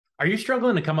Are you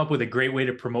struggling to come up with a great way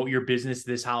to promote your business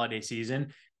this holiday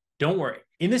season? Don't worry.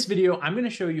 In this video, I'm going to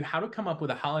show you how to come up with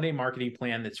a holiday marketing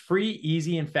plan that's free,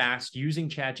 easy, and fast using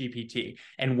ChatGPT.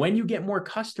 And when you get more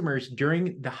customers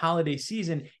during the holiday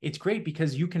season, it's great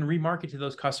because you can remarket to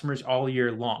those customers all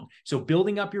year long. So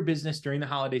building up your business during the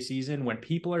holiday season when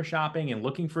people are shopping and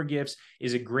looking for gifts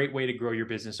is a great way to grow your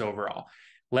business overall.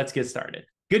 Let's get started.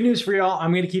 Good news for y'all.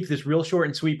 I'm going to keep this real short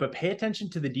and sweet, but pay attention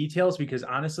to the details because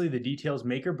honestly, the details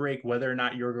make or break whether or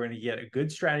not you're going to get a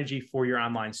good strategy for your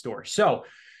online store. So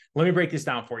let me break this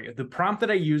down for you. The prompt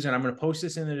that I use, and I'm going to post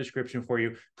this in the description for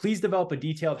you, please develop a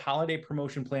detailed holiday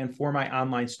promotion plan for my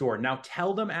online store. Now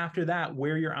tell them after that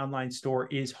where your online store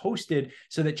is hosted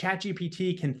so that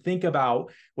ChatGPT can think about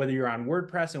whether you're on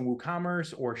WordPress and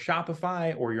WooCommerce or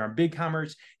Shopify or you're on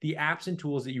BigCommerce, the apps and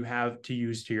tools that you have to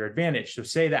use to your advantage. So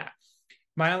say that.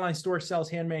 My online store sells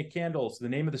handmade candles. The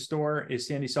name of the store is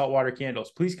Sandy Saltwater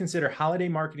Candles. Please consider holiday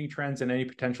marketing trends and any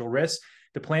potential risks.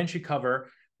 The plan should cover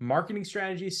marketing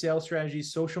strategies, sales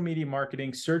strategies, social media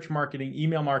marketing, search marketing,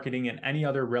 email marketing, and any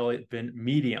other relevant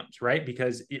mediums, right?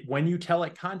 Because when you tell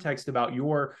it context about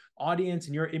your audience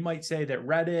and it might say that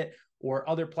Reddit or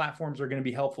other platforms are going to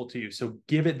be helpful to you. So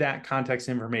give it that context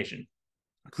information.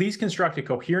 Please construct a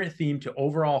coherent theme to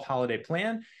overall holiday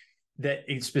plan that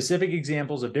specific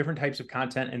examples of different types of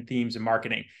content and themes and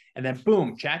marketing. And then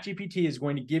boom, ChatGPT is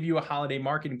going to give you a holiday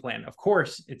marketing plan. Of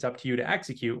course, it's up to you to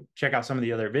execute. Check out some of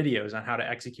the other videos on how to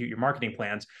execute your marketing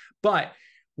plans. But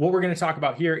what we're going to talk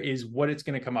about here is what it's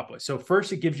going to come up with. So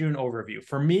first, it gives you an overview.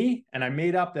 For me, and I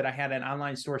made up that I had an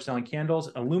online store selling candles,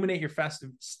 illuminate your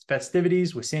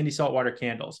festivities with Sandy Saltwater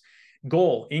Candles.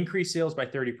 Goal, increase sales by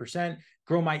 30%,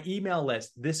 grow my email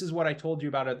list. This is what I told you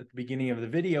about at the beginning of the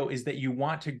video is that you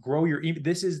want to grow your email.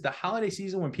 This is the holiday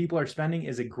season when people are spending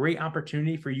is a great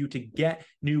opportunity for you to get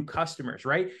new customers,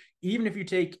 right? Even if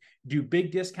you do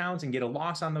big discounts and get a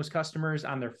loss on those customers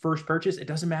on their first purchase, it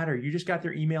doesn't matter. You just got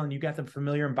their email and you got them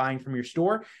familiar and buying from your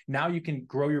store. Now you can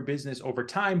grow your business over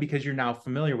time because you're now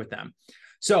familiar with them.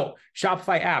 So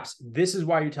Shopify apps, this is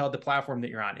why you tell the platform that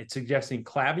you're on. It's suggesting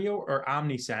Klaviyo or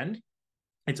OmniSend.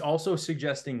 It's also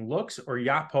suggesting Looks or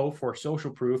Yotpo for social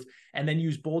proof, and then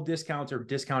use bold discounts or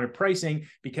discounted pricing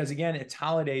because, again, it's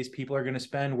holidays. People are going to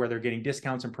spend where they're getting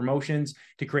discounts and promotions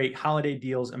to create holiday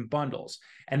deals and bundles.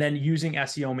 And then using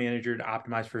SEO Manager to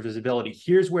optimize for visibility.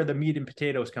 Here's where the meat and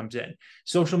potatoes comes in.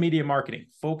 Social media marketing.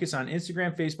 Focus on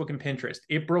Instagram, Facebook, and Pinterest.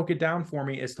 It broke it down for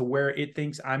me as to where it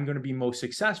thinks I'm going to be most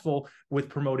successful with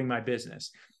promoting my business.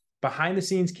 Behind the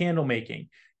scenes candle making,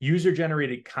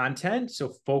 user-generated content,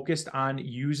 so focused on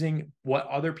using what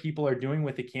other people are doing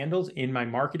with the candles in my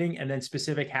marketing, and then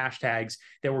specific hashtags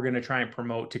that we're going to try and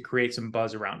promote to create some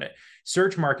buzz around it.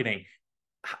 Search marketing,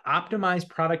 optimize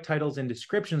product titles and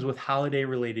descriptions with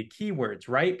holiday-related keywords,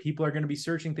 right? People are going to be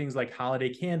searching things like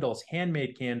holiday candles,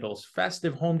 handmade candles,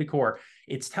 festive home decor.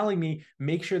 It's telling me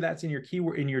make sure that's in your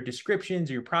keyword, in your descriptions,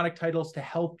 or your product titles to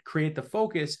help create the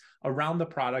focus around the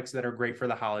products that are great for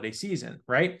the holiday season,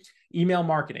 right? Email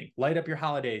marketing, light up your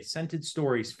holidays, scented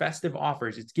stories, festive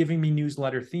offers. It's giving me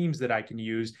newsletter themes that I can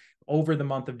use over the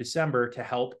month of December to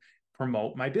help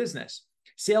promote my business.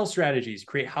 Sales strategies,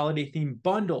 create holiday themed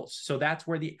bundles. So that's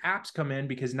where the apps come in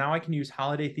because now I can use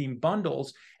holiday themed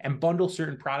bundles and bundle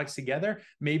certain products together,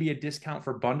 maybe a discount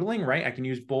for bundling, right? I can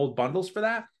use bold bundles for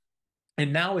that.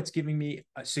 And now it's giving me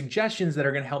suggestions that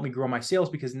are going to help me grow my sales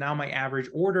because now my average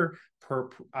order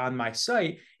on my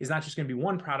site is not just going to be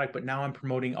one product, but now I'm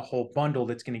promoting a whole bundle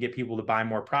that's going to get people to buy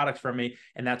more products from me.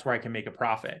 And that's where I can make a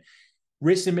profit.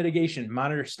 Risk and mitigation,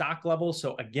 monitor stock levels.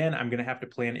 So again, I'm going to have to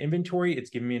plan inventory. It's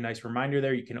giving me a nice reminder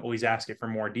there. You can always ask it for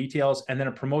more details. And then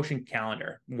a promotion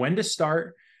calendar, when to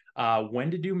start,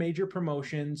 when to do major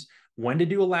promotions, when to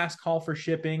do a last call for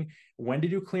shipping, when to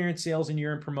do clearance sales and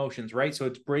year-end promotions, right? So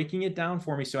it's breaking it down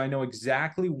for me so I know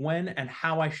exactly when and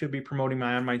how I should be promoting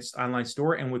my online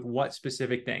store and with what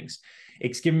specific things.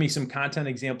 It's giving me some content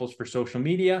examples for social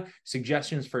media,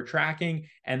 suggestions for tracking,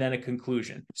 and then a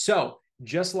conclusion. So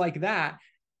just like that,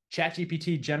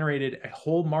 ChatGPT generated a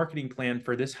whole marketing plan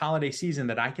for this holiday season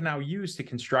that I can now use to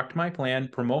construct my plan,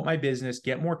 promote my business,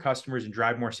 get more customers, and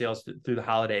drive more sales through the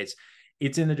holidays.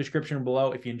 It's in the description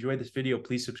below. If you enjoyed this video,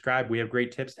 please subscribe. We have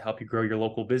great tips to help you grow your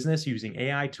local business using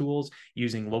AI tools,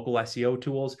 using local SEO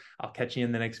tools. I'll catch you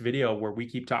in the next video where we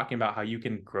keep talking about how you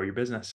can grow your business.